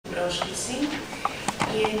πρόσκληση.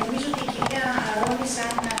 Νομίζω ότι η κυρία Αρώνη,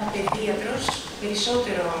 σαν παιδίατρος,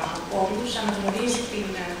 περισσότερο από όλους, αναγνωρίζει την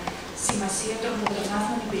σημασία των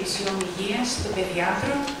πρωτοβάθμιων υπηρεσιών υγείας, των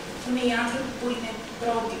παιδιάτρων, που είναι οι άνθρωποι που είναι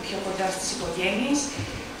πρώτοι πιο κοντά στις οικογένειες,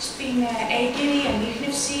 στην έγκαιρη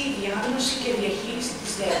ανίχνευση, διάγνωση και διαχείριση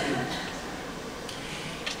της ΔΕΠΥ.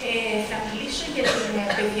 Θα μιλήσω για την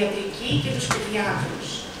παιδιατρική και τους παιδιάτρους,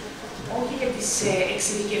 όχι για τις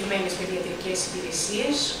εξειδικευμένες παιδιατρικές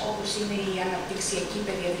υπηρεσίες, όπως είναι η αναπτυξιακή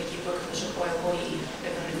παιδιατρική που εκπροσωπώ εγώ, η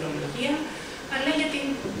παιδονευρολογία, αλλά για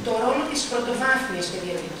το ρόλο της πρωτοβάθμιας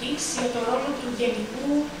παιδιατρικής, για το ρόλο του γενικού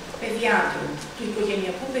παιδιάτρου, του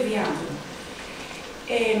οικογενειακού παιδιάτρου.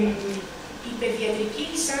 Η παιδιατρική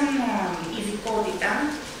σαν ειδικότητα,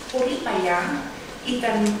 πολύ παλιά,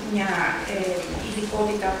 ήταν μια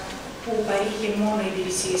ειδικότητα που παρήχε μόνο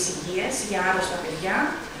υπηρεσίες υγείας για άρρωστα παιδιά.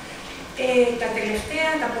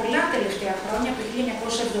 Τα πολλά τελευταία χρόνια, από το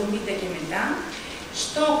 1970 και μετά,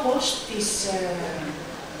 στόχος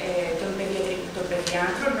των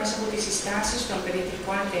παιδιάτρων μέσα από τις συστάσεις των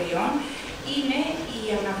παιδιατρικών εταιριών είναι η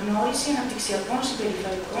αναγνώριση αναπτυξιακών,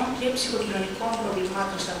 συμπεριφερικών και ψυχοκοινωνικών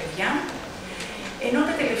προβλημάτων στα παιδιά, ενώ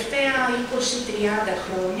τα τελευταία 20-30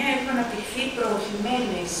 χρόνια έχουν αναπτυχθεί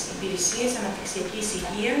προωθημένες υπηρεσίες αναπτυξιακής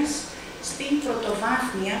υγείας στην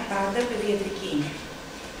πρωτοβάθμια πάντα παιδιατρική.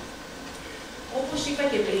 Όπως είπα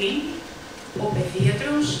και πριν, ο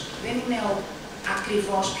παιδίατρος δεν είναι ο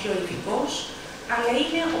ακριβώς πιο ειδικός, αλλά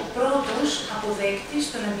είναι ο πρώτος αποδέκτης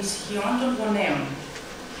των ανησυχιών των γονέων.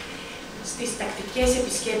 Στις τακτικές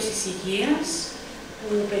επισκέψεις υγείας,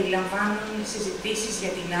 που περιλαμβάνουν συζητήσεις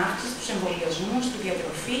για την αύξηση, τους εμβολιασμούς, τη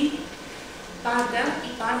διατροφή, πάντα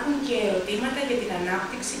υπάρχουν και ερωτήματα για την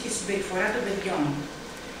ανάπτυξη και συμπεριφορά των παιδιών.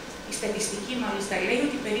 Η στατιστική μάλιστα λέει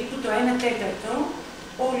ότι περίπου το 1/4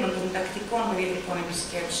 όλων των τακτικών παιδιατρικών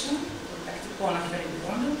επισκέψεων, των τακτικών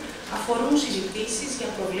αυτοελεγχών, αφορούν συζητήσεις για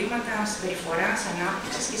προβλήματα συμπεριφοράς,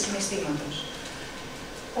 ανάπτυξης και συναισθήματος.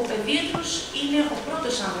 Ο παιδίατρος είναι ο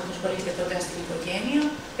πρώτος άνθρωπος που έρχεται κοντά στην οικογένεια,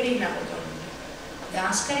 πριν από τον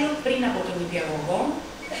δάσκαλο, πριν από τον νηπιαγωγό,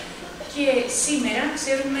 και σήμερα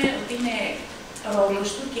ξέρουμε ότι είναι ρόλος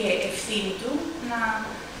του και ευθύνη του να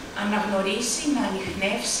αναγνωρίσει, να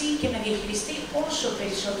ανιχνεύσει και να διαχειριστεί όσο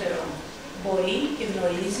περισσότερο μπορεί και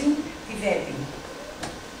γνωρίζει τη ΔΕΠΥ.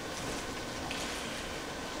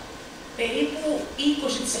 Περίπου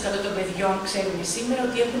 20% των παιδιών ξέρουμε σήμερα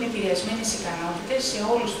ότι έχουν επηρεασμένες ικανότητες σε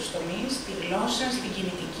όλους τους τομείς, τη γλώσσα, στην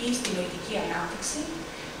κινητική, στην νοητική ανάπτυξη.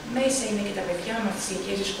 Μέσα είναι και τα παιδιά με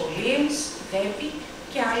μαθησιακές δυσκολίες, ΔΕΠΥ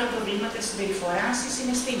και άλλα προβλήματα συμπεριφοράς ή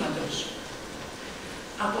συναισθήματος.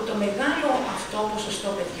 Από το μεγάλο αυτό ποσοστό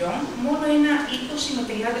παιδιών, μόνο ένα 20 με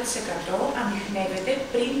 30% ανιχνεύεται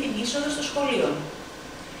πριν την είσοδο στο σχολείο.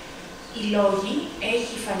 Οι λόγοι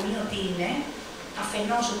έχει φανεί ότι είναι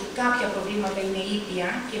αφενός ότι κάποια προβλήματα είναι ήπια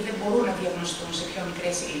και δεν μπορούν να διαγνωστούν σε πιο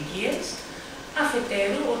μικρές ηλικίες,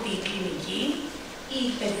 αφετέρου ότι οι κλινικοί, οι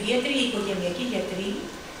παιδίατροι, οι οικογενειακοί γιατροί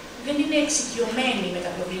δεν είναι εξοικειωμένοι με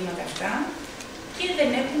τα προβλήματα αυτά και δεν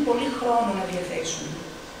έχουν πολύ χρόνο να διαθέσουν.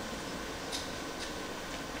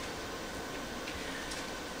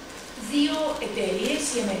 Δύο εταιρείες,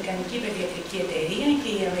 η Αμερικανική Παιδιατρική Εταιρεία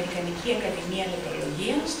και η Αμερικανική Ακαδημία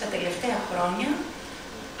Νευρολογίας, τα τελευταία χρόνια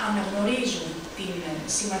αναγνωρίζουν την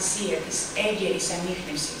σημασία της έγκαιρης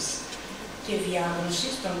ανίχνευσης και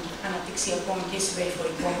διάγνωσης των αναπτυξιακών και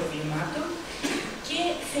συμπεριφορικών προβλημάτων και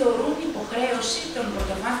θεωρούν υποχρέωση των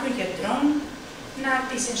πρωτοβάθμιων γιατρών να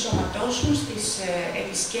τις ενσωματώσουν στις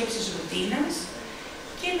επισκέψεις ρουτίνας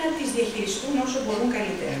και να τις διαχειριστούν όσο μπορούν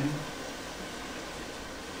καλύτερα.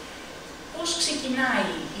 Πώς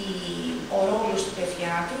ξεκινάει ο ρόλος του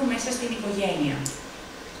παιδιάτρου μέσα στην οικογένεια?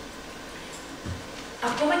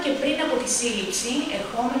 Ακόμα και πριν από τη σύλληψη,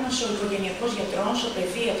 ερχόμενος ο οικογενειακός γιατρός, ο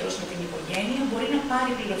παιδίατρος με την οικογένεια, μπορεί να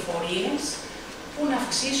πάρει πληροφορίες που να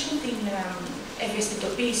αυξήσουν την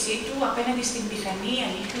ευαισθητοποίησή του απέναντι στην πιθανή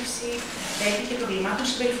ανίχνευση ΔΕΠΥ και προβλημάτων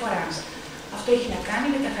συμπεριφοράς. Αυτό έχει να κάνει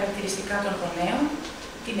με τα χαρακτηριστικά των γονέων,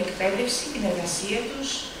 την εκπαίδευση, την εργασία τους,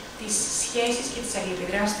 τις σχέσεις και τις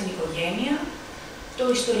αλληλεπιδράσεις στην οικογένεια, το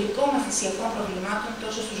ιστορικό μαθησιακών προβλημάτων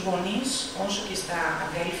τόσο στους γονείς όσο και στα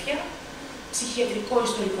αδέλφια, ψυχιατρικό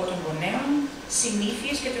ιστορικό των γονέων,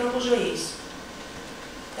 συνήθειες και τρόπο ζωής.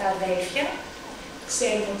 Τα αδέλφια,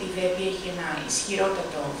 ξέρουμε ότι η ΔΕΠΥ έχει ένα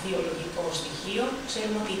ισχυρότατο βιολογικό στοιχείο,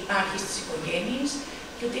 ξέρουμε ότι υπάρχει στις οικογένειες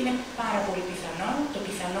και ότι είναι πάρα πολύ πιθανό, το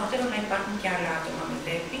πιθανότερο να υπάρχουν και άλλα άτομα με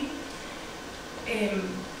ΔΕΠΥ.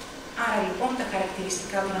 Άρα λοιπόν τα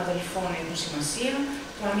χαρακτηριστικά των αδελφών έχουν σημασία,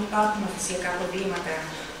 το αν υπάρχουν μαθησιακά προβλήματα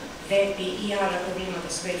ΔΕΠΥ ή άλλα προβλήματα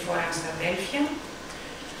συμπεριφοράς στα αδέλφια.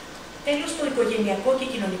 Τέλος, το οικογενειακό και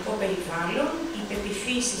κοινωνικό περιβάλλον, η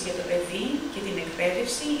πεποιθήσεις για το παιδί και την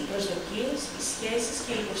εκπαίδευση, οι προσδοκίες, οι σχέσεις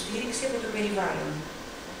και η υποστήριξη από το περιβάλλον.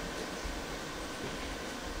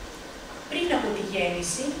 Πριν από τη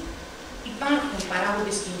γέννηση, υπάρχουν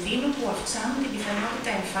παράγοντες κινδύνου που αυξάνουν την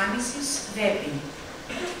πιθανότητα εμφάνισης ΔΕΠΥ.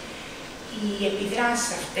 Οι επιδράσεις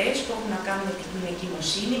αυτές που έχουν να κάνουν με την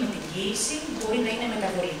εγκυμοσύνη, με την κοίηση, μπορεί να είναι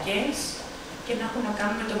μεταβολικές και να έχουν να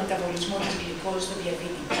κάνουν με το μεταβολισμό της γλυκόζης, το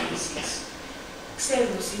διαβήτη κοίησης.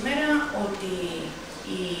 Ξέρουμε σήμερα ότι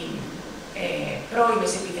οι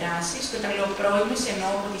πρώιμες επιδράσεις, και όταν λέω πρώιμες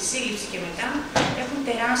εννοώ από τη σύλληψη και μετά, έχουν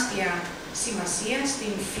τεράστια σημασία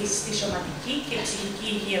στη σωματική και ψυχική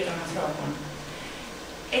υγεία των ανθρώπων.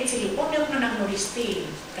 Έτσι λοιπόν έχουν αναγνωριστεί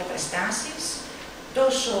καταστάσεις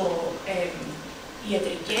τόσο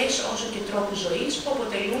ιατρικές όσο και τρόπους ζωής που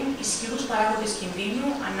αποτελούν ισχυρούς παράγοντες κινδύνου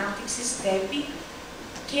ανάπτυξης ΔΕΠΥ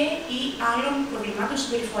και ή άλλων προβλημάτων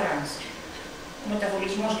συμπεριφοράς. Ο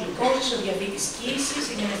μεταβολισμός γλυκόζης, ο διαβήτης κοίησης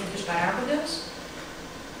είναι ένας τέτοιος παράγοντας.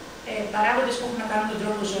 Παράγοντες που έχουν να κάνουν τον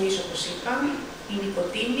τρόπο ζωής, όπως είπα, η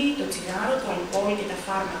νοικοτήνη, το τσιγάρο, το αλκοόλ και τα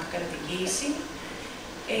φάρμακα κατά την κοίηση.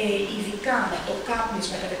 Ειδικά το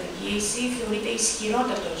κάπνισμα κατά την κοίηση θεωρείται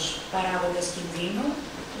ισχυρότατος παράγοντας κινδύνου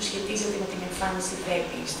που σχετίζεται με την εμφάνιση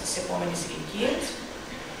ΔΕΠΥ στις επόμενες ηλικίες.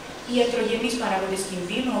 Οι ιατρογενείς παράγοντες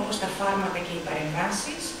κινδύνου, όπως τα φάρμακα και οι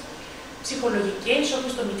παρεμβάσεις. Ψυχολογικές,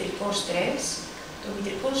 όπως το μητρικό στρες. Το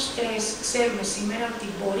μητρικό στρες ξέρουμε σήμερα ότι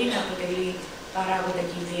μπορεί να αποτελεί παράγοντα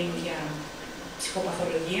κινδύνου για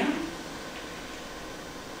ψυχοπαθολογία.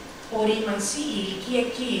 Ορίμανση, η ηλικία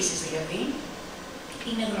κοίησης δηλαδή.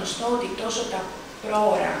 Είναι γνωστό ότι τόσο τα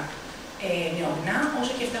πρόωρα νεογνά,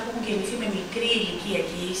 όσο και αυτά που έχουν γεννηθεί με μικρή ηλικία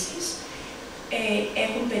κοίησης,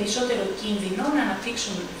 έχουν περισσότερο κίνδυνο να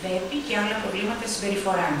αναπτύξουν ΔΕΠΥ και άλλα προβλήματα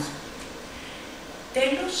συμπεριφοράς.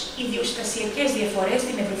 Τέλος, οι ιδιοστασιακές διαφορές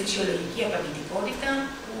στην νευροφυσιολογική απαγητικότητα,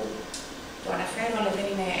 που το αναφέρω, αλλά δεν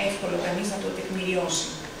είναι εύκολο κανείς να το τεκμηριώσει.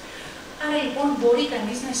 Άρα λοιπόν μπορεί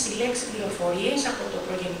κανείς να συλλέξει πληροφορίες από το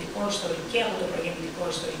προγεννητικό ιστορικό και από το προγεννητικό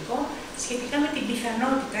ιστορικό σχετικά με την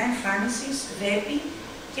πιθανότητα εμφάνισης ΔΕΠΥ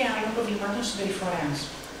και άλλων προβλημάτων συμπεριφοράς.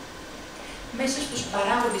 Μέσα στους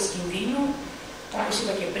παράγοντες κινδύνου, όπως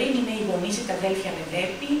είπα και πριν, είναι οι γονείς ή τα αδέλφια με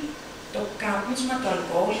ΔΕΠΥ, το κάπνισμα, το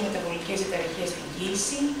αλκοόλ, οι μεταβολικές διαταραχές στην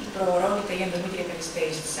κοίηση, η προωρότητα ή ενδομήτρια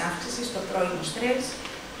καθυστέρηση της αύξησης, το πρώιμο στρες,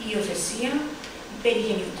 η υιοθεσία, οι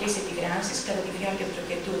περιγεννητικές επιδράσεις, κατά τη διάρκεια του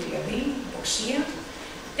τοκετού δηλαδή, υποξία.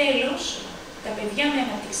 Τέλος, τα παιδιά με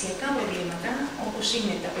αναπτυξιακά προβλήματα, όπως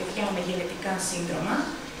είναι τα παιδιά με γενετικά σύνδρομα,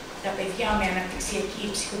 τα παιδιά με αναπτυξιακή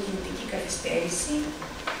ψυχοκινητική καθυστέρηση,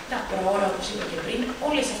 τα πρόωρα, όπως είπα και πριν,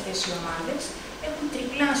 όλες αυτές οι ομάδες έχουν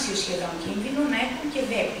τριπλάσιο σχεδόν κίνδυνο να έχουν και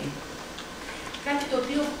ΔΕΠΥ. Κάτι το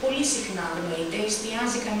οποίο πολύ συχνά αγνοείται,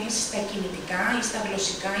 εστιάζει κανείς στα κινητικά ή στα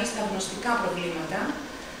γλωσσικά ή στα γνωστικά προβλήματα,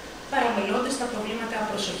 παραμελώντας τα προβλήματα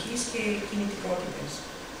προσοχής και κινητικότητας.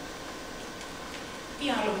 Τι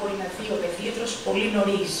άλλο μπορεί να δει ο παιδίατρος πολύ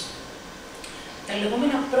νωρίς? Τα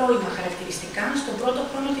λεγόμενα πρώιμα χαρακτηριστικά στον πρώτο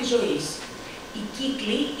χρόνο της ζωής. Οι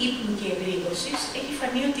κύκλοι ύπνου και εγρήγορσης έχει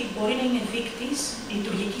φανεί ότι μπορεί να είναι δείκτης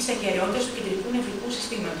λειτουργικής ακεραιότητας του κεντρικού νευρικού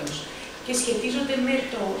συστήματος και σχετίζονται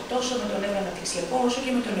τόσο με το νευροαναπτυξιακό όσο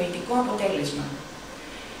και με το νοητικό αποτέλεσμα.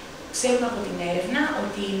 Ξέρουμε από την έρευνα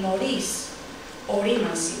ότι η νωρίς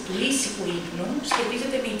ορίμανση του ήσυχου ύπνου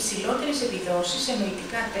σχετίζεται με υψηλότερες επιδόσεις σε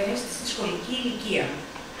νοητικά τεστ στη σχολική ηλικία.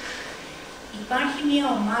 Υπάρχει μια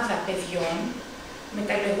ομάδα παιδιών με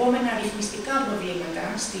τα λεγόμενα αριθμιστικά προβλήματα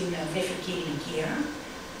στην βρεφική ηλικία,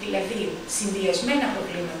 δηλαδή συνδυασμένα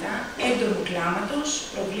προβλήματα έντονου κλάματος,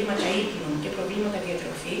 προβλήματα ύπνου και προβλήματα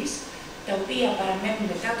διατροφής, τα οποία παραμένουν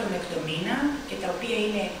μετά τον έκτο μήνα και τα οποία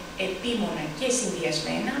είναι επίμονα και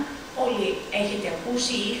συνδυασμένα. Όλοι έχετε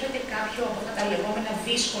ακούσει ή είχατε κάποιο από αυτά τα λεγόμενα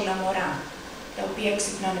δύσκολα μωρά, τα οποία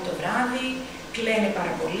ξυπνάνε το βράδυ, κλαίνε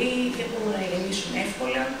πάρα πολύ, δεν μπορούν να ηρεμήσουν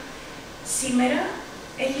εύκολα. Σήμερα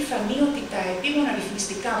έχει φανεί ότι τα επίμονα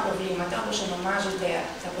αριθμιστικά προβλήματα, όπως ονομάζονται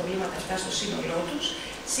τα προβλήματα αυτά στο σύνολό τους,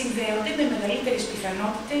 συνδέονται με μεγαλύτερες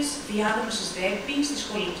πιθανότητες διάγνωσης ΔΕΠΥ στη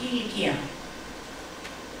σχολική ηλικία.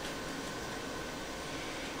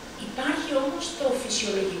 Υπάρχει όμως το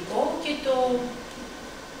φυσιολογικό και το,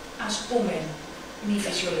 ας πούμε, μη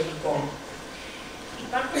φυσιολογικό.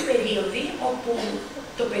 Υπάρχουν περίοδοι όπου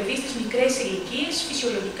το παιδί στις μικρές ηλικίες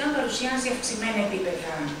φυσιολογικά παρουσιάζει αυξημένα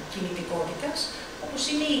επίπεδα κινητικότητας, όπως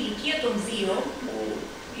είναι η ηλικία των 2, που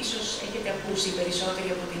ίσως έχετε ακούσει περισσότεροι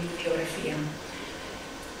από την βιβλιογραφία.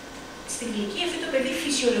 Στην ηλικία αυτή το παιδί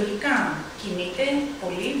φυσιολογικά κινείται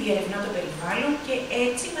πολύ, διερευνά το περιβάλλον και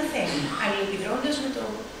έτσι μαθαίνει, αλληλεπιδρώντας με το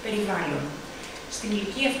περιβάλλον. Στην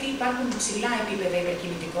ηλικία αυτή υπάρχουν υψηλά επίπεδα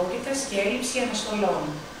υπερκινητικότητας και έλλειψη αναστολών.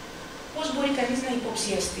 Πώς μπορεί κανείς να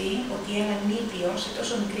υποψιαστεί ότι ένα νήπιο σε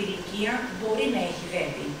τόσο μικρή ηλικία μπορεί να έχει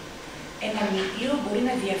ΔΕΠΥ? Ένα νήπιο μπορεί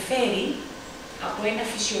να διαφέρει από ένα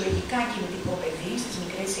φυσιολογικά κινητικό παιδί στις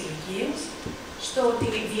μικρές ηλικίες, στο ότι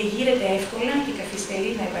διεγείρεται εύκολα και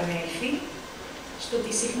καθυστερεί να επανέλθει, στο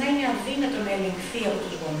ότι συχνά είναι αδύνατο να ελεγχθεί από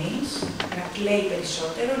τους γονείς, να κλαίει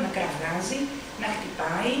περισσότερο, να κραυγάζει, να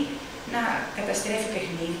χτυπάει, να καταστρέφει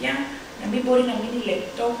παιχνίδια, να μην μπορεί να μείνει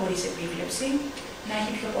λεπτό χωρίς επίβλεψη, να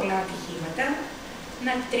έχει πιο πολλά ατυχήματα,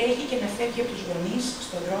 να τρέχει και να φεύγει από τους γονείς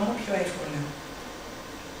στον δρόμο πιο εύκολα.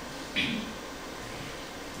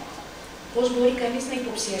 Πώς μπορεί κανείς να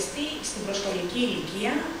υποψιαστεί στην προσχολική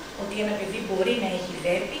ηλικία ότι ένα παιδί μπορεί να έχει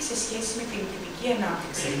ΔΕΠΥ σε σχέση με την τυπική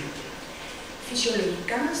ανάπτυξη?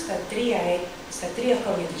 Φυσιολογικά, στα 3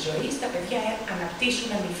 χρόνια της ζωής, τα παιδιά αναπτύσσουν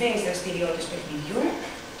αμοιβαίες δραστηριότητες παιχνιδιού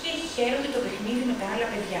και χαίρονται το παιχνίδι με τα άλλα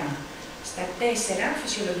παιδιά. Στα 4,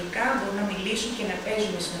 φυσιολογικά μπορούν να μιλήσουν και να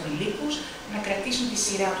παίζουν με συνομιλίκους, να κρατήσουν τη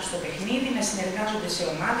σειρά τους στο παιχνίδι, να συνεργάζονται σε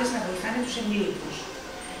ομάδες, να βοηθάνε τους ενηλίκους.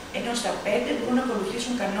 Ενώ στα 5 μπορούν να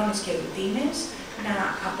ακολουθήσουν κανόνες και ρουτίνες, να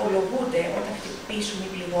απολογούνται όταν χτυπήσουν ή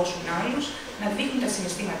πληγώσουν άλλους, να δείχνουν τα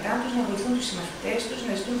συναισθήματά τους, να βοηθούν τους συμμαθητές τους,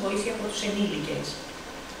 να ζητούν βοήθεια από τους ενήλικες.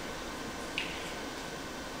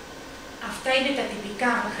 Αυτά είναι τα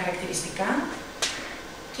τυπικά χαρακτηριστικά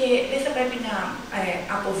και δεν θα πρέπει να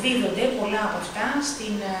αποδίδονται πολλά από αυτά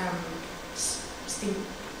στην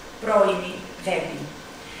πρώιμη ΔΕΠΥ.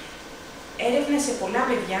 Έρευνα σε πολλά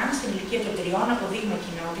παιδιά στην ηλικία των 3 από δείγμα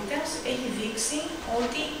κοινότητας έχει δείξει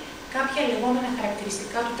ότι κάποια λεγόμενα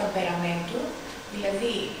χαρακτηριστικά του ταμπεραμέντου,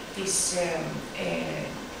 δηλαδή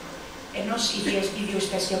ενός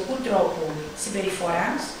ιδιοστασιακού τρόπου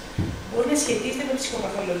συμπεριφοράς, μπορεί να σχετίζεται με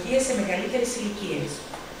ψυχοπαθολογία σε μεγαλύτερες ηλικίες.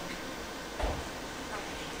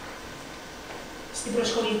 Στην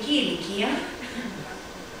προσχολική ηλικία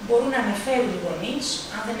μπορούν να αναφέρουν οι γονείς,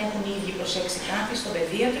 αν δεν έχουν οι ίδιοι προσέξει κάτι στον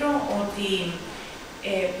παιδίατρο, ότι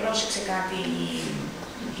πρόσεξε κάτι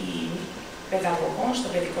η παιδαγωγός στο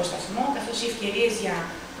παιδικό σταθμό, καθώς οι ευκαιρίες για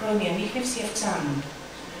πρώιμη ανίχνευση αυξάνουν.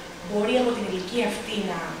 Μπορεί από την ηλικία αυτή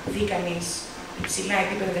να δει κανείς υψηλά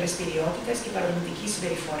επίπεδα δραστηριότητας και παρορμητική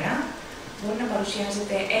συμπεριφορά, μπορεί να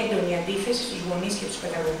παρουσιάζεται έντονη αντίθεση στους γονείς και τους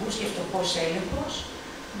παιδαγωγούς και φτωχός έλεγχος,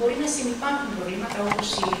 μπορεί να συνυπάρχουν προβλήματα όπως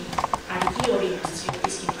η αργή ορίμηση της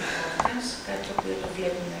λεπτής κινητικότητας, κάτι το οποίο το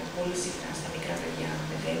βλέπουμε πολύ συχνά στα μικρά παιδιά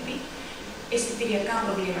με ΔΕΠΥ, αισθητηριακά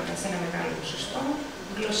προβλήματα σε ένα μεγάλο ποσοστό,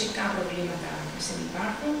 γλωσσικά προβλήματα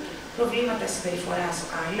συνυπάρχουν, προβλήματα συμπεριφοράς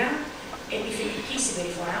άλλα, επιθετική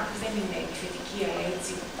συμπεριφορά που δεν είναι επιθετική αλλά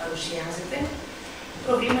έτσι παρουσιάζεται,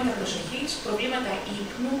 προβλήματα προσοχής, προβλήματα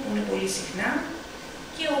ύπνου που είναι πολύ συχνά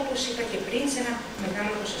και όπως είπα και πριν, σε ένα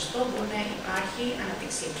μεγάλο ποσοστό μπορεί να υπάρχει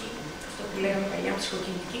αναπτυξιακή, αυτό που λέγαμε παλιά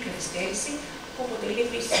ψυχοκινητική καθυστέρηση, που αποτελεί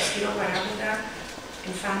επίσης ισχυρό παράγοντα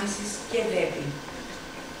εμφάνισης και ΔΕΠΥ.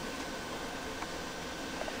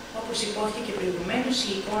 Όπως υπόθηκε και προηγουμένως,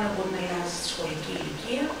 η εικόνα μπορεί να αλλάζει στη σχολική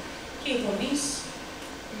ηλικία και οι γονείς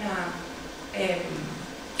να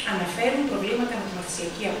αναφέρουν προβλήματα με τη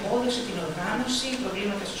μαθησιακή απόδοση, την οργάνωση,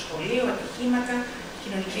 προβλήματα στο σχολείο, ατυχήματα,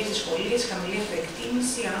 κοινωνικές δυσκολίες, χαμηλή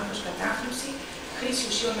αυτοεκτίμηση, άγχος, κατάθλιψη, χρήση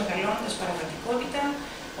ουσιών μεγαλώνοντας παραβατικότητα.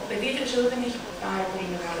 Ο παιδίατρος εδώ δεν έχει πάρα πολύ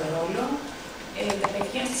μεγάλο ρόλο. Τα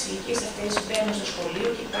παιδιά στις ηλικίες αυτές μπαίνουν στο σχολείο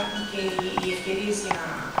και υπάρχουν και οι ευκαιρίες για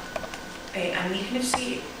ανίχνευση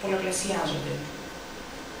πολλαπλασιάζονται.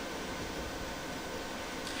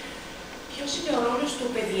 Ποιος είναι ο ρόλος του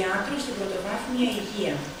παιδιάτρου στην πρωτοβάθμια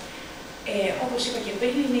υγεία? Όπως είπα και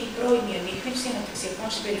πριν, είναι η πρώιμη ανίχνευση αναπτυξιακών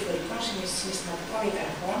συμπεριφορικών συναισθηματικών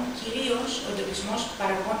διαταραχών, κυρίως ο εντοπισμός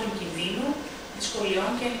παραγόντων κινδύνου, δυσκολιών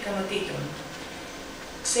και ανικανοτήτων.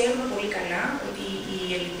 Ξέρουμε πολύ καλά ότι η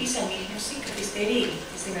ελλειπής ανίχνευση καθυστερεί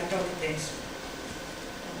τις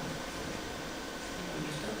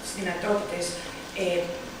δυνατότητες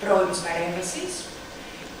πρώιμης παρέμβασης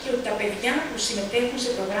και ότι τα παιδιά που συμμετέχουν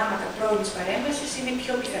σε προγράμματα πρώιμης παρέμβασης είναι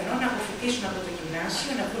πιο πιθανό να αποφοιτήσουν από το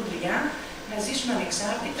γυμνάσιο, να βρουν δουλειά, να ζήσουν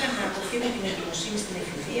ανεξάρτητα, να αποφύγουν την εγκυμοσύνη στην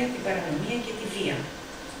εφηβεία, την παρανομία και τη βία.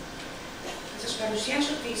 Θα σας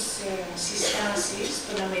παρουσιάσω τις συστάσεις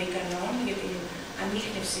των Αμερικανών για την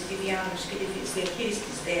ανίχνευση, τη διάγνωση και τη διαχείριση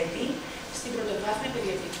της ΔΕΠΥ στην πρωτοβάθμια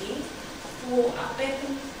παιδιατρική, που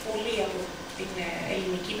απέχουν πολύ από την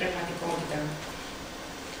ελληνική πραγματικότητα.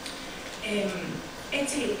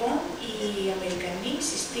 Έτσι λοιπόν, οι Αμερικανοί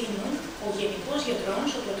συστήνουν ο γενικός γιατρός,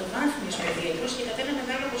 ο πρωτοβάθμιος παιδίατρος, και κατά ένα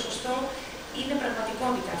μεγάλο ποσοστό είναι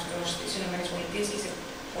πραγματικότητα αυτό στις ΗΠΑ και σε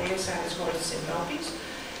πολλές άλλες χώρες της Ευρώπης,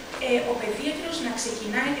 ο παιδίατρος να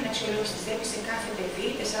ξεκινάει την αξιολόγηση της ΔΕΠΥ σε κάθε παιδί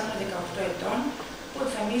 4-18 ετών που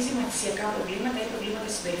εμφανίζει μαθησιακά προβλήματα ή προβλήματα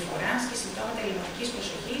συμπεριφοράς και συμπτώματα ελλειμματικής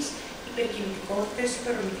προσοχής ή υπερκινητικότητας ή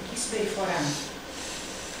υπερορμητική συμπεριφορά.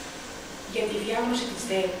 Για τη διάγνωση της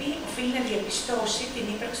ΔΕΠΥ, οφείλει να διαπιστώσει την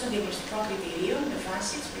ύπαρξη των διαγνωστικών κριτηρίων με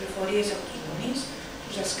βάση τις πληροφορίες από τους γονείς,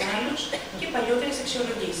 τους δασκάλους και παλιότερες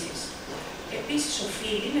αξιολογήσεις. Επίσης,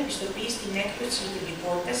 οφείλει να πιστοποιήσει την έκδοση της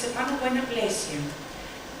λειτουργικότητας σε πάνω από ένα πλαίσιο.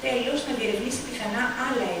 Τέλος, να διερευνήσει πιθανά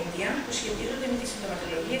άλλα αίτια που σχετίζονται με τη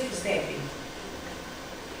συμπτωματολογία της ΔΕΠΥ.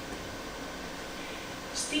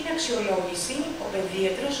 Στην αξιολόγηση, ο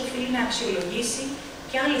παιδίατρος οφείλει να αξιολογήσει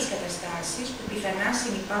και άλλες καταστάσεις που πιθανά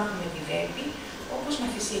συνυπάρχουν με τη ΔΕΠΥ, όπως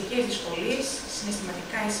μαθησιακές δυσκολίες,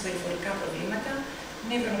 συναισθηματικά ή συμπεριφορικά προβλήματα,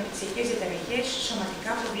 νευροαναπτυξιακές διαταραχές,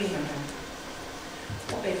 σωματικά προβλήματα.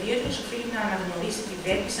 Ο παιδίατρος οφείλει να αναγνωρίσει τη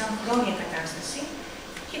ΔΕΠΥ σαν χρόνια κατάσταση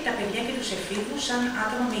και τα παιδιά και τους εφήβους σαν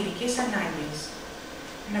άτομα με ειδικές ανάγκες.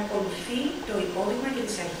 Να ακολουθεί το υπόδειγμα και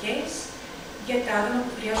τις αρχές για τα άτομα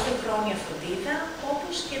που χρειάζονται χρόνια φροντίδα,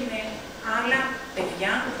 όπως και με άλλα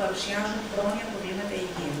παιδιά που παρουσιάζουν χρόνια προβλήματα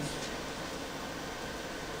υγείας.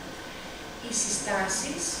 Οι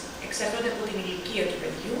συστάσεις εξαρτώνται από την ηλικία του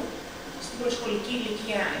παιδιού. Στην προσχολική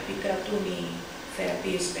ηλικία επικρατούν οι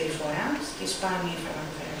θεραπείες συμπεριφοράς και σπάνιες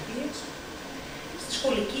φαρμακοθεραπείες. Στη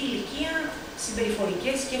σχολική ηλικία,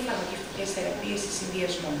 συμπεριφορικές και φαρμακευτικές θεραπείες σε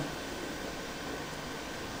συνδυασμό.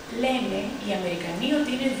 Λένε οι Αμερικανοί ότι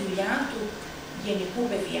είναι δουλειά του γενικού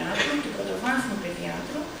παιδιάτρου, του πρωτοβάθμιου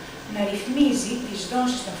παιδιάτρου, να ρυθμίζει τις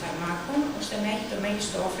δόσεις των φαρμάκων, ώστε να έχει το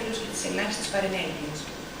μέγιστο όφελος και τις ελάχιστες παρενέργειες.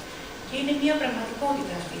 Και είναι μια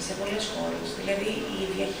πραγματικότητα αυτή σε πολλές χώρες. Δηλαδή, η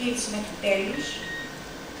διαχείριση μέχρι τέλους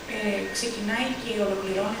ξεκινάει και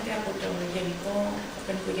ολοκληρώνεται από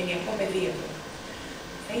τον οικογενειακό παιδίατρο.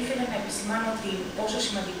 Θα ήθελα να επισημάνω ότι πόσο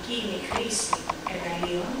σημαντική είναι η χρήση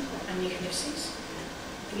εργαλείων ανίχνευσης,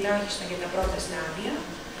 τουλάχιστον για τα πρώτα στάδια.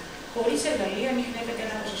 Χωρίς εργαλεία ανιχνεύεται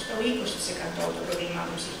ένα ποσοστό 20% των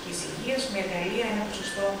προβλημάτων ψυχικής υγείας, με εργαλεία ένα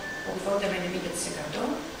ποσοστό 80 με 90%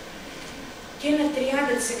 και ένα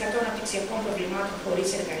 30% αναπτυξιακών προβλημάτων χωρίς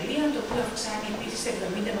εργαλεία, το οποίο αυξάνει επίσης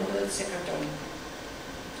 70 με 80%.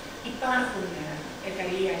 Υπάρχουν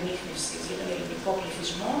εργαλεία ανίχνευσης για τον ελληνικό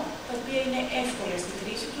πληθυσμό, τα οποία είναι εύκολα στη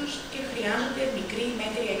χρήση τους και χρειάζονται μικρή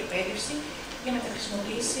μέτρια εκπαίδευση για να τα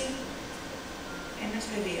χρησιμοποιήσει ένας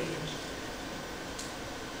παιδίατρος.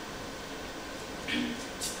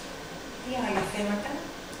 Τι άλλα θέματα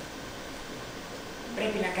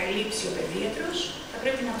πρέπει να καλύψει ο παιδίατρος? Θα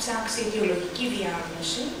πρέπει να ψάξει αιτιολογική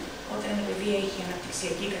διάγνωση όταν ένα παιδί έχει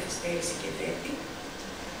αναπτυξιακή καθυστέρηση και ΔΕΠΥ.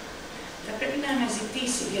 Θα πρέπει να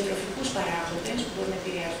αναζητήσει διατροφικούς παράγοντες που μπορούν να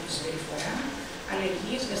επηρεάσουν τη συμπεριφορά,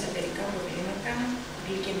 αλλεργίες, γαστρεντερικά προβλήματα,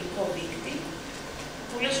 γλυκαιμικό δείκτη.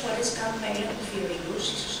 Πολλές φορές κάνουμε έλεγχο θηροειδούς,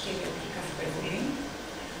 ίσως και ιατρική καθυπερβολή.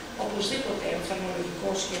 Οπωσδήποτε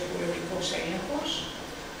οφθαλμολογικός και ουρολογικός έλεγχος,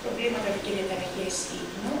 προβλήματα και διαταραχές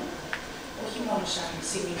ύπνου, όχι μόνο σαν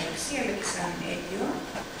συνύπαρξη, αλλά και σαν αίτιο,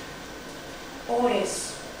 ώρες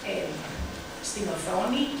στην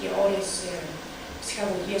οθόνη και ώρες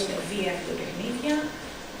ψυχαγωγίας με βία βιντεοπαιχνίδια,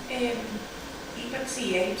 ύπαρξη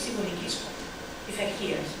ή έλλειψη γονικής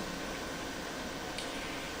πειθαρχίας.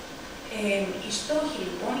 Οι στόχοι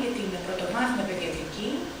λοιπόν για την πρωτοβάθμια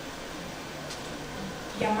παιδιατρική,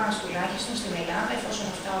 για μας τουλάχιστον στην Ελλάδα, εφόσον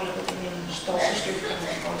αυτά όλα αποτελούν στόχους και όχι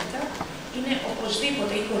πραγματικότητα, είναι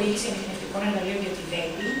οπωσδήποτε η χορήγηση ανιχνευτικών εργαλείων για τη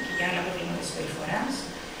ΔΕΠΥ και για άλλα προβλήματα συμπεριφοράς,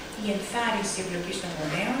 η ενθάρρυνση εμπλοκής των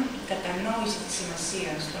γονέων, η κατανόηση της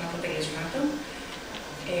σημασίας των αποτελεσμάτων,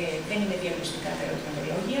 δεν είναι διαγνωστικά τα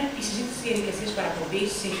ερωτηματολόγια, η συζήτηση της διαδικασίας παραπομπής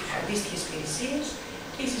σε αντίστοιχες υπηρεσίες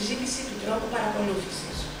και η συζήτηση του τρόπου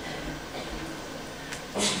παρακολούθησης.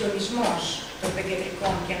 Ο συντονισμός των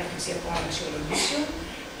παιδιατρικών και αναπτυξιακών αξιολογήσεων,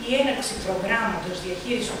 η έναρξη προγράμματος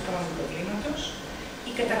διαχείρισης του χρόνου προβλήματος,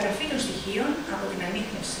 η καταγραφή των στοιχείων από την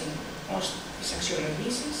ανίχνευση ως τις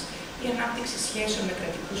αξιολογήσεις, η ανάπτυξη σχέσεων με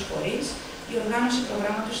κρατικούς φορείς, η οργάνωση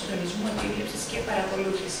προγράμματος συντονισμού, επίβλεψης και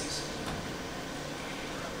παρακολούθησης.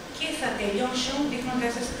 Και θα τελειώσω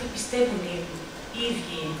δείχνοντας σας τι πιστεύουν οι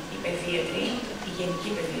ίδιοι οι παιδίατροι, οι γενικοί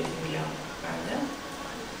παιδίατροι μιλάω πάντα.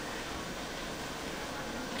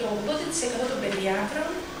 Το 80% των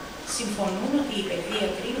παιδιάτρων συμφωνούν ότι οι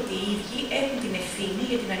παιδίατροι, ότι οι ίδιοι έχουν την ευθύνη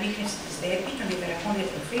για την ανίχνευση της ΔΕΠΥ, των διαταραχών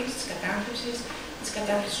διατροφής, της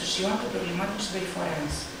κατάθλιψης ουσιών, των προβλημάτων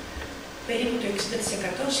συμπεριφοράς. Περίπου το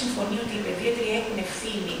 60% συμφωνεί ότι οι παιδίατροι έχουν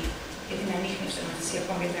ευθύνη για την ανίχνευση των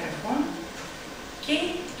μαθησιακών διαταραχών και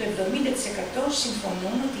το 70%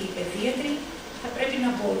 συμφωνούν ότι οι παιδίατροι θα πρέπει να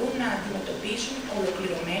μπορούν να αντιμετωπίσουν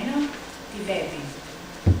ολοκληρωμένα τη ΔΕΠΥ.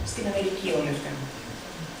 Στην Αμερική όλα αυτά.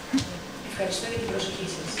 Ευχαριστώ για την προσοχή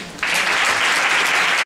σας.